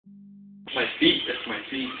My feet, that's my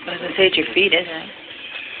feet. I was going to say it's your feet, isn't it?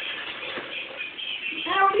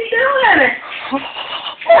 How are you doing?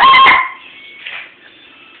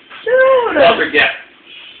 Dude! I'll forget.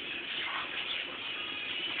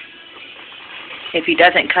 If he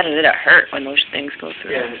doesn't cut it, it'll hurt when those things go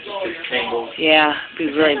through. Yeah, and it just gets tangled. Yeah,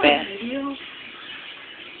 it'd be really bad. Video?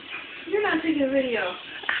 You're not taking a video.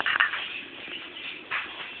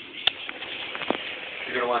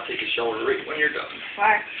 You're going to want to take a shower right when you're done.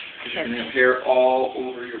 Why? Because you're going to have hair all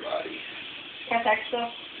over your body. Got that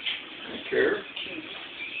stuff? I don't care.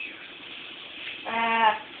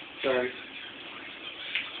 Ah. Sorry.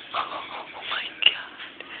 Oh my God.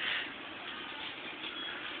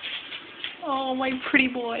 Oh, my pretty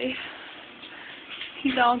boy.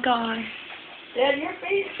 He's all gone. Dad, your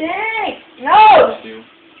face stinks. No!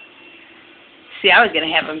 See, I was going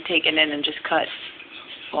to have him taken in and just cut,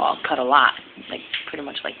 well, cut a lot, like pretty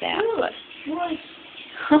much like that, Look, but... look.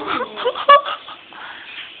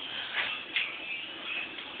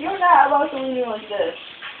 You're not allowed to leave me like this.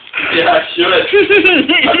 Yeah, I should. I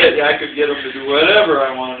bet you I could get him to do whatever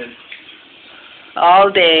I wanted. All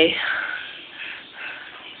day.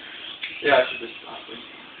 Yeah, I should just stop him.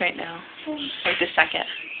 Right now. Right this second.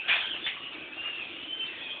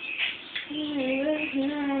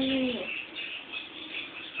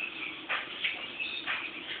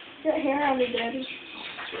 Get hair on me, Daddy.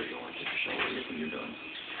 That's why you don't want to take a shower right when you're done.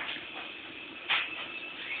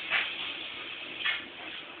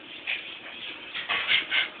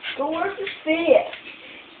 Go work your face.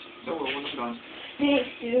 No, well, when I'm done. Thanks,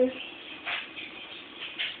 dude.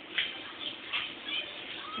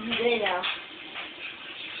 Day now.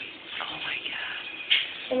 Oh my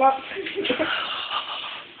God. I'm up.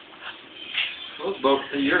 Well, it's about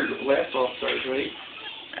a year ago. Last All-Stars, right?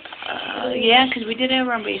 Yeah, because we did have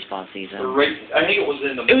our baseball Or season. right, I think it was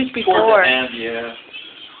in the... It was before. Toward the end, yeah.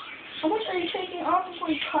 How much are you taking off before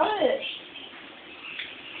you cut it?